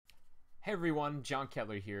Hey everyone, John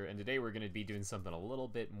Kettler here, and today we're going to be doing something a little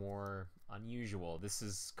bit more unusual. This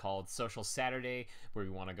is called Social Saturday, where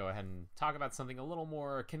we want to go ahead and talk about something a little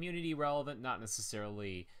more community relevant, not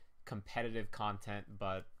necessarily competitive content,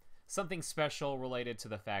 but something special related to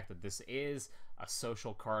the fact that this is a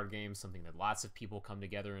social card game, something that lots of people come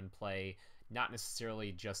together and play, not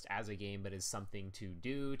necessarily just as a game, but as something to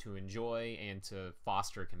do, to enjoy, and to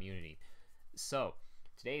foster a community. So,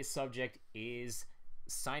 today's subject is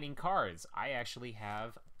signing cards. I actually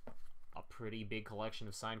have a pretty big collection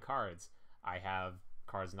of signed cards. I have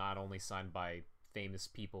cards not only signed by famous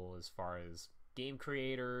people as far as game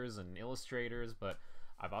creators and illustrators, but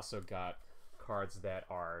I've also got cards that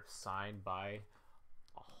are signed by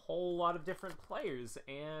a whole lot of different players,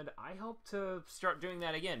 and I hope to start doing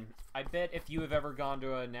that again. I bet if you have ever gone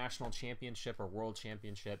to a national championship or world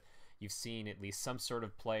championship, you've seen at least some sort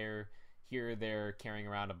of player here or there carrying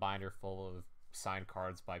around a binder full of signed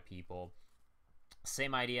cards by people.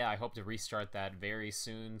 Same idea. I hope to restart that very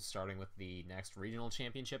soon, starting with the next regional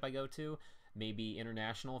championship I go to, maybe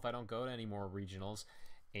international if I don't go to any more regionals.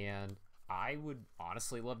 And I would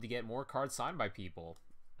honestly love to get more cards signed by people.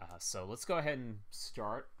 So let's go ahead and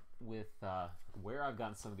start with where I've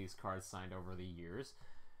gotten some of these cards signed over the years.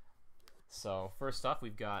 So first off,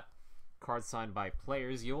 we've got cards signed by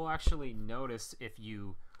players. You'll actually notice if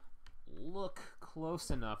you look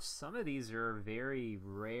close enough, some of these are very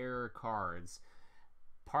rare cards.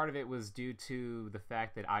 Part of it was due to the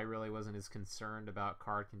fact that I really wasn't as concerned about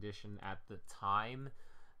card condition at the time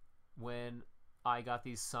when I got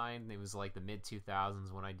these signed. It was like the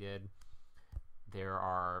mid-2000s when I did. There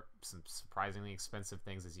are some surprisingly expensive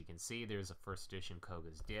things, as you can see. There's a first edition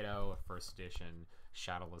Koga's Ditto, a first edition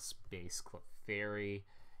Shadowless Base Clefairy,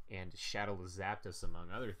 and Shadowless Zapdos,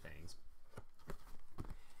 among other things.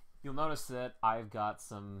 You'll notice that I've got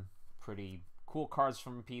some pretty cool cards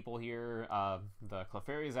from people here. The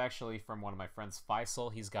Clefairy is actually from one of my friends,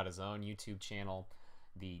 Faisal. He's got his own YouTube channel.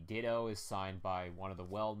 The Ditto is signed by one of the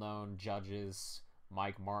well-known judges,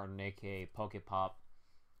 Mike Martin, aka Pokepop.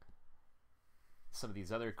 Some of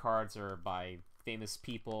these other cards are by famous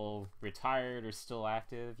people, retired or still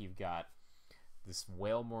active. You've got this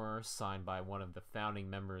Whalmore signed by one of the founding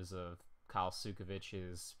members of Kyle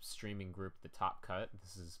Sukovich's streaming group, The Top Cut.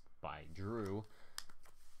 This is by Drew.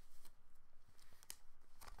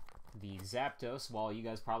 The Zapdos, well, you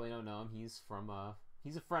guys probably don't know him. He's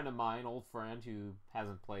a friend of mine, old friend who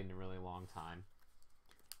hasn't played in a really long time.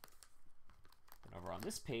 And over on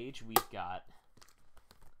this page, we've got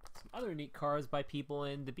some other neat cards by people,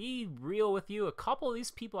 and to be real with you, a couple of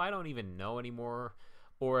these people I don't even know anymore,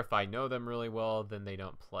 or if I know them really well, then they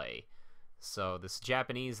don't play. So this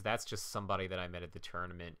Japanese, that's just somebody that I met at the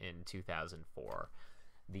tournament in 2004.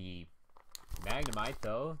 The Magnemite,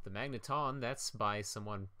 though, the Magneton, that's by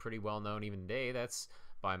someone pretty well known even today. That's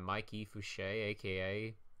by Mikey Fouché,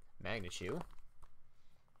 aka Magnechu.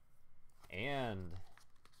 And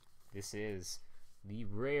this is the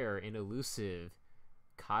rare and elusive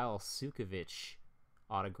Kyle Sukovich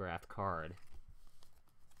autographed card.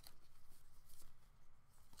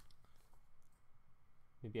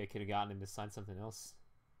 Maybe I could have gotten him to sign something else,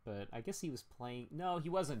 but I guess he was playing. No, he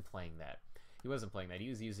wasn't playing that. He wasn't playing that. He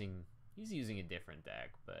was using a different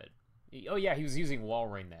deck, but oh yeah, he was using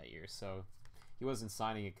Walrein that year, so he wasn't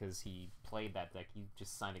signing it because he played that deck. He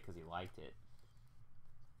just signed it because he liked it.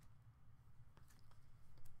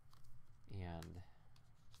 And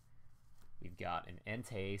we've got an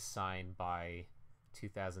Entei signed by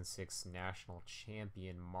 2006 national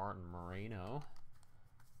champion Martin Moreno.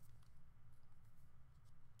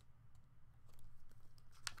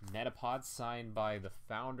 Metapod signed by the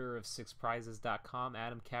founder of SixPrizes.com,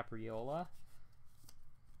 Adam Capriola.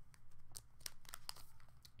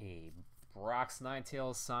 A Brock's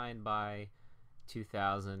Ninetales signed by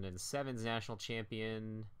 2007's national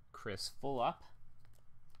champion Chris Fullup.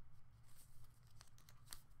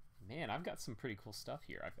 Man, I've got some pretty cool stuff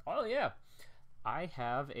here. Oh yeah, I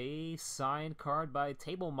have a signed card by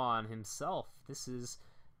Tablemon himself. This is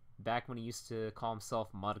back when he used to call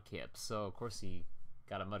himself Mudkip, so of course he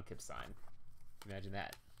got a Mudkip sign. Imagine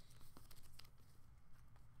that.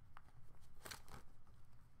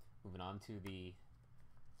 Moving on to the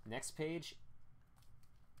next page.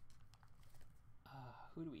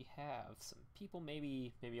 Who do we have? Some people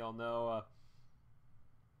maybe y'all know.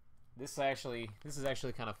 This is actually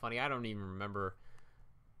kind of funny. I don't even remember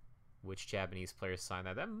which Japanese player signed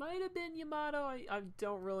that. That might have been Yamato. I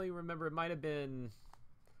don't really remember. It might have been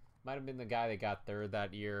the guy that got third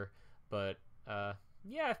that year, but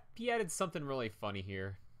yeah, he added something really funny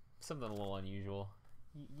here. Something a little unusual.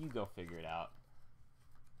 You go figure it out.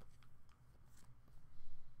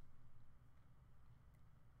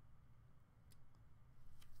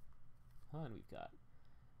 on. We've got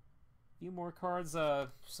a few more cards.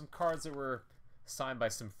 Some cards that were signed by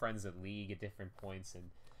some friends at League at different points, and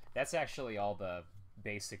that's actually all the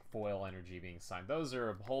basic foil energy being signed. Those are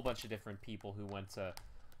a whole bunch of different people who went to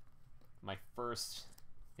my first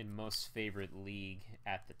and most favorite league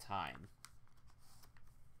at the time.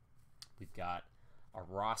 We've got a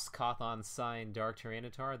Ross Cawthon signed Dark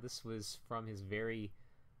Tyranitar. This was from his very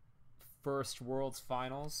first Worlds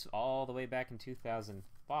Finals, all the way back in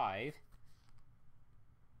 2005.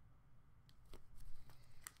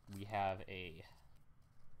 We have a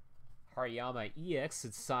Hariyama EX.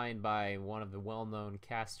 It's signed by one of the well-known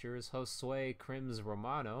casters, Josue Crims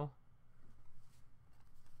Romano.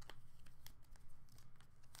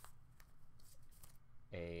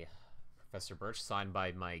 A Professor Birch, signed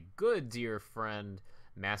by my good dear friend,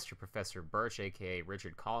 Master Professor Birch, aka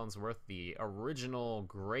Richard Collinsworth, the original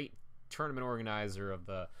great tournament organizer of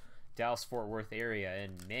the Dallas-Fort Worth area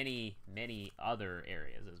and many, many other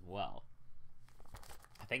areas as well.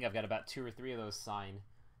 I think I've got about 2 or 3 of those signed,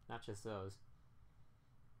 not just those.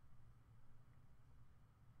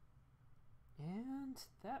 And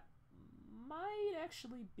that might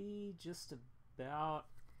actually be just about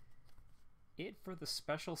it for the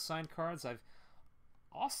special signed cards. I've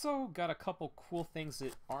also got a couple cool things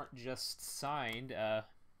that aren't just signed.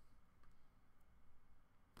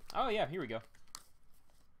 Oh yeah, here we go.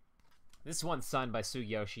 This one's signed by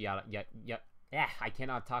Sugiyoshi I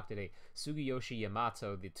cannot talk today. Sugiyoshi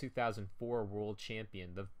Yamato, the 2004 world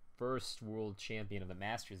champion, the first world champion of the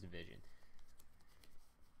Masters division.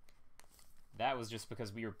 That was just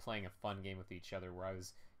because we were playing a fun game with each other where I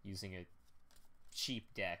was using a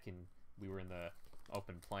cheap deck and we were in the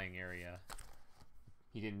open playing area.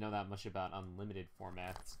 He didn't know that much about unlimited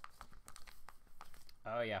formats.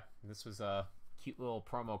 Oh yeah, this was a cute little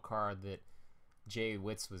promo card that Jay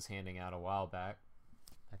Witz was handing out a while back.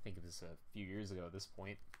 I think it was a few years ago at this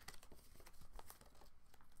point.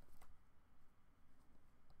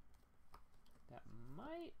 That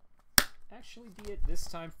might actually be it this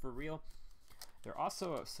time for real. There are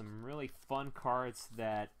also some really fun cards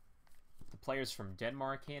that the players from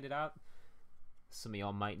Denmark handed out. Some of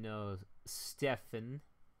y'all might know Stefan.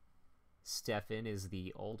 Stefan is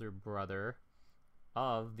the older brother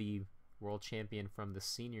of the world champion from the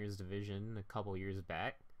seniors division a couple years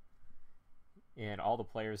back. And all the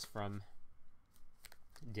players from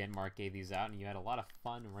Denmark gave these out, and you had a lot of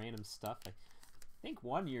fun random stuff. I think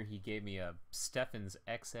one year he gave me a Stefan's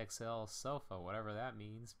XXL sofa, whatever that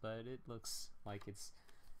means, but it looks like it's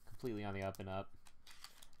completely on the up and up.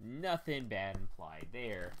 Nothing bad implied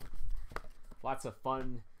there. Lots of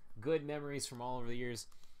fun, good memories from all over the years,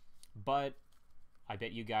 but I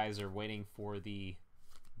bet you guys are waiting for the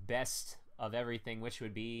best of everything, which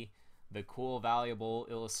would be the cool, valuable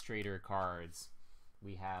illustrator cards.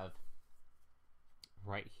 We have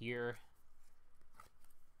right here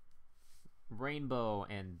Rainbow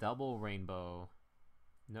and Double Rainbow.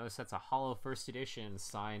 Notice that's a holo first edition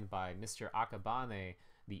signed by Mr. Akabane,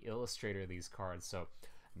 the illustrator of these cards. So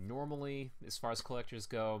normally, as far as collectors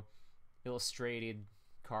go, illustrated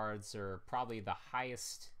cards are probably the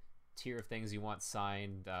highest tier of things you want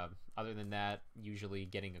signed. Other than that, usually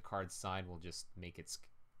getting a card signed will just make its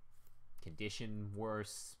condition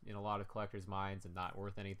worse in a lot of collectors' minds and not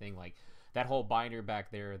worth anything. Like that whole binder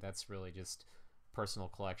back there, that's really just personal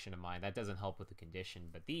collection of mine. That doesn't help with the condition,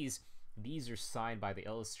 but these are signed by the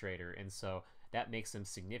illustrator, and so that makes them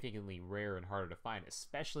significantly rare and harder to find,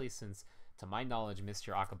 especially since, to my knowledge,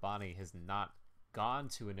 Mr. Akabane has not gone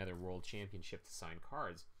to another world championship to sign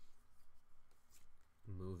cards.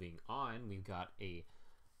 Moving on, we've got a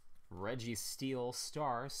Reggie Steele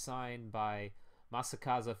Star signed by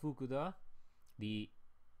Masakaza Fukuda, the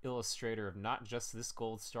illustrator of not just this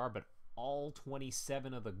gold star, but all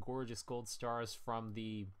 27 of the gorgeous gold stars from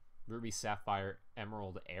the Ruby, Sapphire,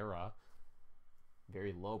 Emerald era.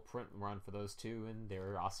 Very low print run for those two, and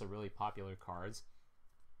they're also really popular cards.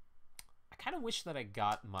 I kind of wish that I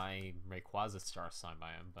got my Rayquaza star signed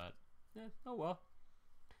by him, but oh well.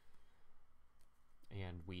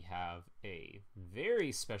 And we have a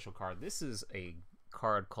very special card. This is a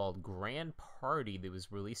card called Grand Party that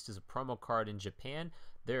was released as a promo card in Japan.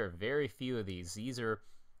 There are very few of these. These are,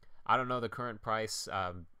 I don't know the current price.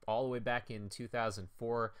 All the way back in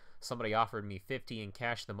 2004, somebody offered me $50 in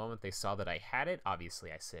cash the moment they saw that I had it.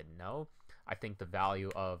 Obviously, I said no. I think the value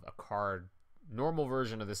of a card, normal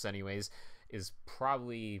version of this anyways, is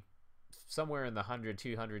probably somewhere in the $100,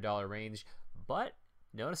 $200 range. But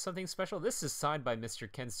notice something special. This is signed by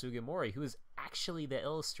Mr. Ken Sugimori, who is actually the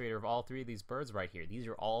illustrator of all 3 of these birds right here. These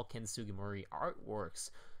are all Ken Sugimori artworks.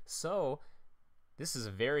 So This is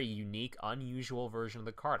a very unique, unusual version of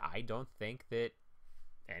the card. I don't think that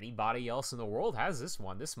anybody else in the world has this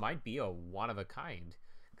one. This might be a one-of-a-kind,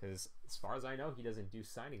 because as far as I know, he doesn't do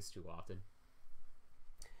signings too often.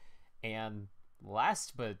 And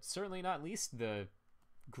last but certainly not least, the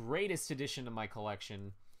greatest addition to my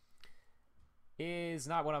collection is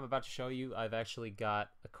not what I'm about to show you. I've actually got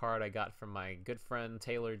a card I got from my good friend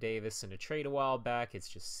Taylor Davis in a trade a while back. It's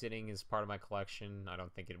just sitting as part of my collection. I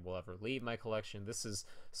don't think it will ever leave my collection. This is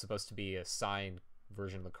supposed to be a signed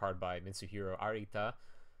version of the card by Mitsuhiro Arita.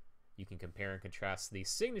 You can compare and contrast these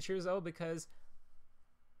signatures, though, because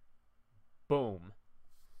boom.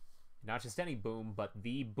 Not just any boom, but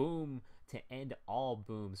the boom to end all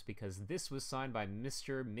booms, because this was signed by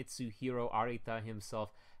Mr. Mitsuhiro Arita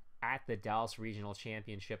himself at the Dallas Regional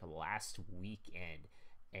Championship last weekend.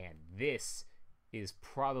 And this is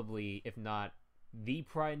probably, if not the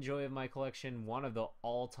pride and joy of my collection, one of the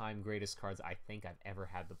all-time greatest cards I think I've ever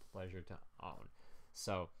had the pleasure to own.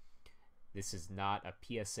 So this is not a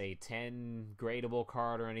PSA 10 gradable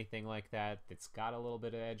card or anything like that. It's got a little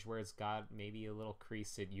bit of edge where it's got maybe a little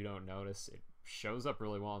crease that you don't notice. It shows up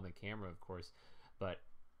really well on the camera, of course, but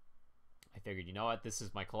I figured, you know what, this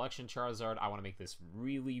is my collection Charizard. I want to make this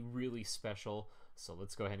really, really special, so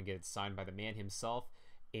let's go ahead and get it signed by the man himself.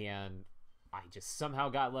 And I just somehow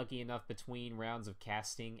got lucky enough between rounds of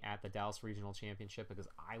casting at the Dallas Regional Championship, because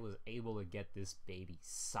I was able to get this baby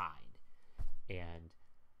signed. And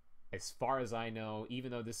as far as I know,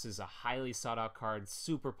 even though this is a highly sought out card,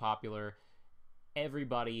 super popular,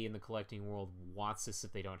 everybody in the collecting world wants this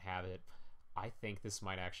if they don't have it, I think this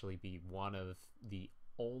might actually be one of the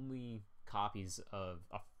only copies of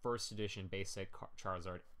a first edition base set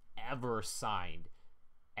Charizard ever signed,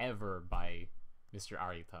 ever, by Mr.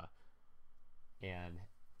 Arita. And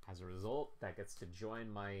as a result, that gets to join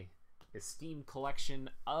my esteemed collection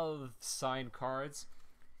of signed cards.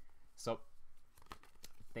 So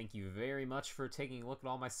thank you very much for taking a look at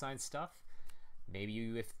all my signed stuff. Maybe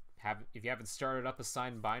you, if you haven't started up a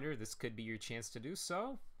signed binder, this could be your chance to do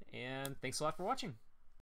so. And thanks a lot for watching.